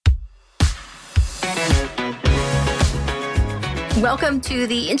Welcome to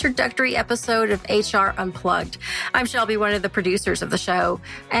the introductory episode of HR Unplugged. I'm Shelby, one of the producers of the show,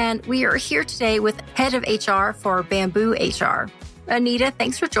 and we are here today with Head of HR for Bamboo HR. Anita,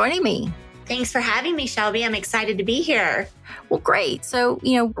 thanks for joining me. Thanks for having me, Shelby. I'm excited to be here. Well, great. So,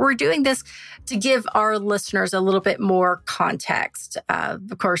 we're doing this to give our listeners a little bit more context.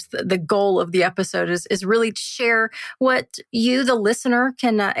 Of course, the goal of the episode is really to share what you, the listener,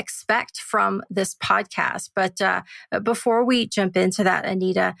 can expect from this podcast. But before we jump into that,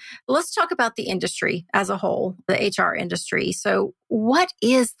 Anita, let's talk about the industry as a whole, the HR industry. So what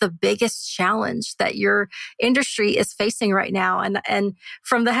is the biggest challenge that your industry is facing right now? And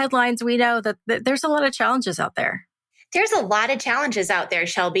from the headlines, we know that there's a lot of challenges out there. There's a lot of challenges out there,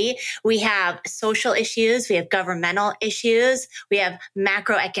 Shelby. We have social issues, we have governmental issues, we have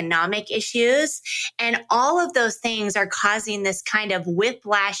macroeconomic issues, and all of those things are causing this kind of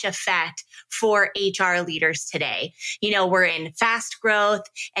whiplash effect for HR leaders today. We're in fast growth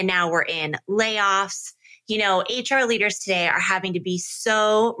and now we're in layoffs. HR leaders today are having to be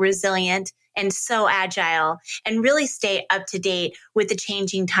so resilient and so agile and really stay up to date with the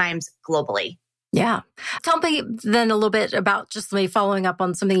changing times globally. Yeah. Tell me then a little bit about, just me following up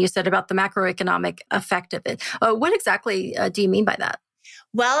on something you said about the macroeconomic effect of it. What exactly do you mean by that?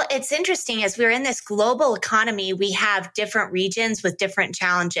 Well, it's interesting. As we're in this global economy, we have different regions with different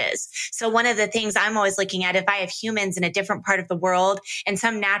challenges. So one of the things I'm always looking at, if I have humans in a different part of the world and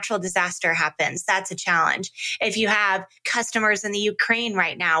some natural disaster happens, that's a challenge. If you have customers in the Ukraine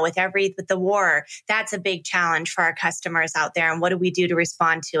right now with the war, that's a big challenge for our customers out there. And what do we do to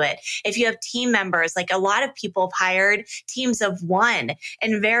respond to it? If you have team members, like a lot of people have hired teams of one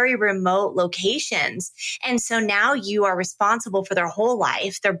in very remote locations. And so now you are responsible for their whole life,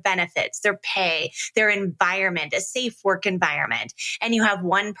 their benefits, their pay, their environment, a safe work environment. And you have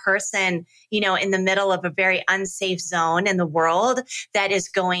one person, in the middle of a very unsafe zone in the world that is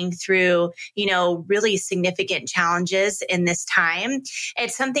going through, really significant challenges in this time.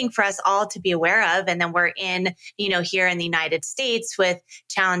 It's something for us all to be aware of. And then we're in, here in the United States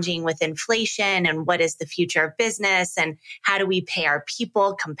challenging with inflation and what is the future of business and how do we pay our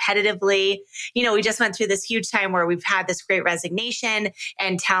people competitively? We just went through this huge time where we've had this great resignation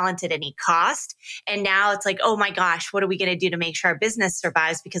and talent at any cost. And now it's like, oh my gosh, what are we going to do to make sure our business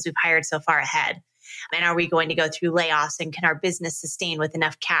survives because we've hired so far ahead? And are we going to go through layoffs, and can our business sustain with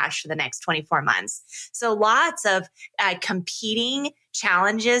enough cash for the next 24 months? So lots of competing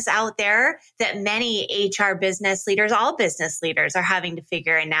challenges out there that many HR business leaders, all business leaders, are having to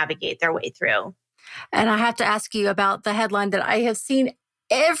figure and navigate their way through. And I have to ask you about the headline that I have seen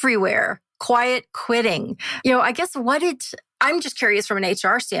everywhere: quiet quitting. I guess I'm just curious from an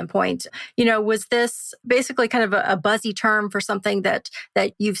HR standpoint, was this basically kind of a buzzy term for something that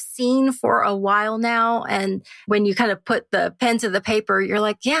you've seen for a while now? And when you kind of put the pen to the paper, you're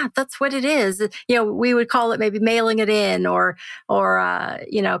like, yeah, that's what it is. We would call it maybe mailing it in or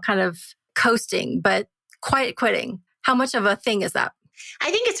kind of coasting, but quiet quitting. How much of a thing is that?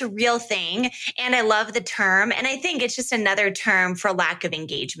 I think it's a real thing, and I love the term. And I think it's just another term for lack of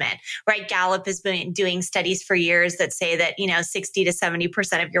engagement, right? Gallup has been doing studies for years that say that, 60 to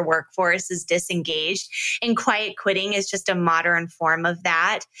 70% of your workforce is disengaged, and quiet quitting is just a modern form of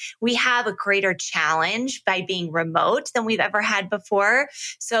that. We have a greater challenge by being remote than we've ever had before.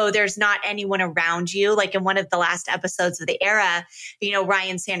 So there's not anyone around you. Like in one of the last episodes of The Era,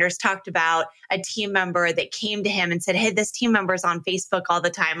 Ryan Sanders talked about a team member that came to him and said, hey, this team member's on Facebook all the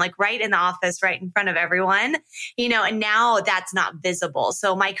time, like right in the office, right in front of everyone, and now that's not visible.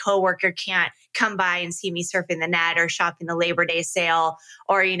 So my coworker can't come by and see me surfing the net or shopping the Labor Day sale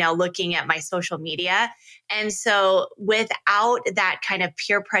or, looking at my social media. And so without that kind of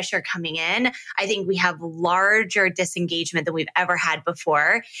peer pressure coming in, I think we have larger disengagement than we've ever had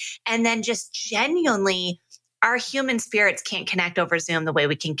before. And then just genuinely, our human spirits can't connect over Zoom the way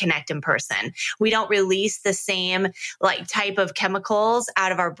we can connect in person. We don't release the same type of chemicals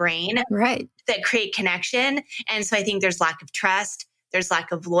out of our brain that create connection. And so I think there's lack of trust. There's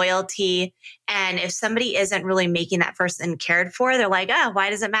lack of loyalty. And if somebody isn't really making that person cared for, they're like, oh, why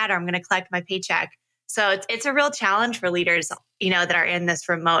does it matter? I'm going to collect my paycheck. So it's a real challenge for leaders, that are in this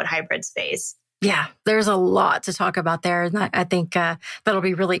remote hybrid space. Yeah, there's a lot to talk about there. And I think that'll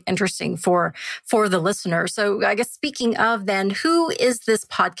be really interesting for the listener. So I guess speaking of then, who is this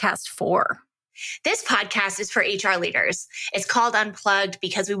podcast for? This podcast is for HR leaders. It's called Unplugged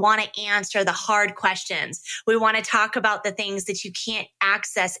because we want to answer the hard questions. We want to talk about the things that you can't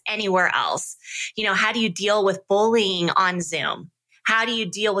access anywhere else. How do you deal with bullying on Zoom? How do you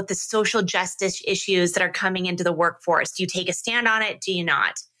deal with the social justice issues that are coming into the workforce? Do you take a stand on it? Do you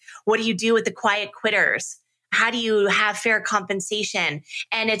not? What do you do with the quiet quitters? How do you have fair compensation?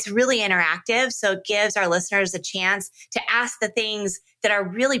 And it's really interactive. So it gives our listeners a chance to ask the things that are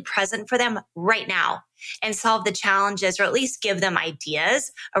really present for them right now and solve the challenges, or at least give them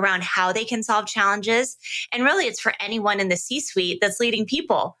ideas around how they can solve challenges. And really, it's for anyone in the C-suite that's leading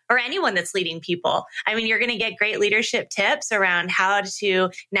people, or anyone that's leading people. I mean, you're going to get great leadership tips around how to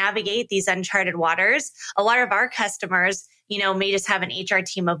navigate these uncharted waters. A lot of our customers, may just have an HR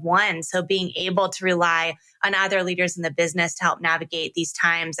team of one. So being able to rely on other leaders in the business to help navigate these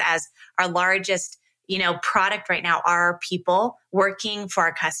times, as our largest product right now are people working for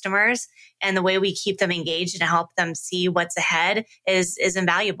our customers, and the way we keep them engaged and help them see what's ahead is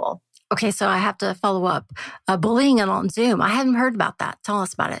invaluable. Okay, so I have to follow up. Bullying on Zoom. I haven't heard about that. Tell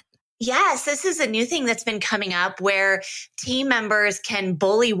us about it. Yes, this is a new thing that's been coming up where team members can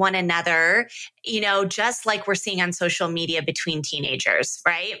bully one another, just like we're seeing on social media between teenagers,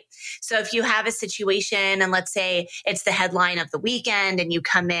 right? So if you have a situation and let's say it's the headline of the weekend and you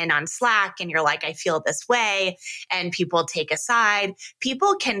come in on Slack and you're like, I feel this way, and people take a side,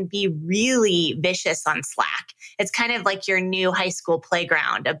 people can be really vicious on Slack. It's kind of like your new high school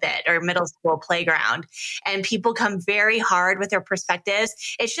playground a bit, or middle school playground. And people come very hard with their perspectives.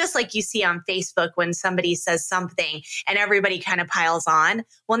 It's just like you see on Facebook when somebody says something and everybody kind of piles on.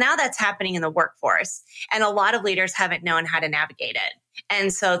 Well, now that's happening in the workforce. And a lot of leaders haven't known how to navigate it.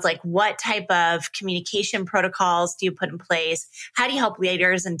 And so it's like, what type of communication protocols do you put in place? How do you help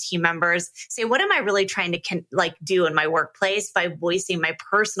leaders and team members say, what am I really trying to do in my workplace by voicing my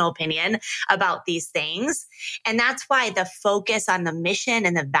personal opinion about these things? And that's why the focus on the mission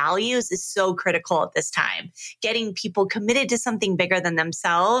and the values is so critical at this time. Getting people committed to something bigger than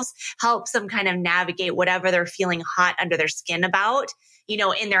themselves helps them kind of navigate whatever they're feeling hot under their skin about,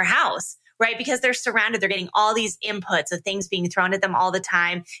 in their house. Right? Because they're surrounded, they're getting all these inputs of things being thrown at them all the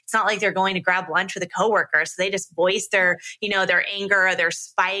time. It's not like they're going to grab lunch with a coworker. So they just voice their anger or their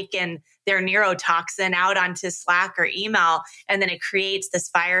spike and their neurotoxin out onto Slack or email. And then it creates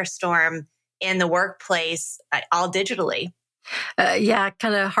this firestorm in the workplace, all digitally. It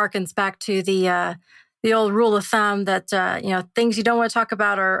kind of harkens back to the old rule of thumb that, things you don't want to talk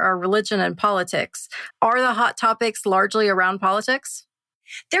about are religion and politics. Are the hot topics largely around politics?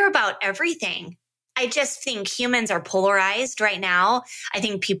 They're about everything. I just think humans are polarized right now. I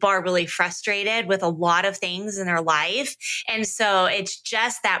think people are really frustrated with a lot of things in their life. And so it's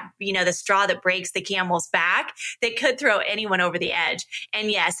just that, the straw that breaks the camel's back that could throw anyone over the edge. And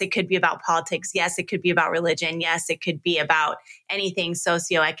yes, it could be about politics. Yes, it could be about religion. Yes, it could be about anything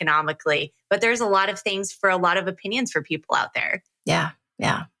socioeconomically. But there's a lot of things for a lot of opinions for people out there. Yeah.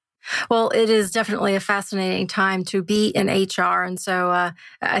 Well, it is definitely a fascinating time to be in HR. And so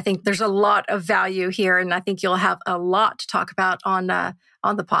I think there's a lot of value here. And I think you'll have a lot to talk about on the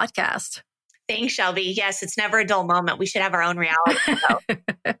podcast. Thanks, Shelby. Yes, it's never a dull moment. We should have our own reality show.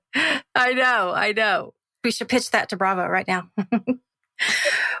 I know. We should pitch that to Bravo right now.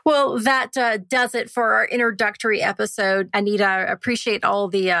 Well, that does it for our introductory episode. Anita, I appreciate all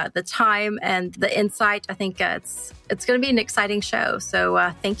the time and the insight. I think it's going to be an exciting show.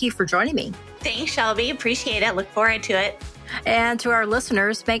 So thank you for joining me. Thanks, Shelby. Appreciate it. Look forward to it. And to our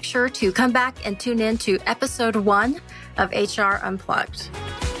listeners, make sure to come back and tune in to episode 1 of HR Unplugged.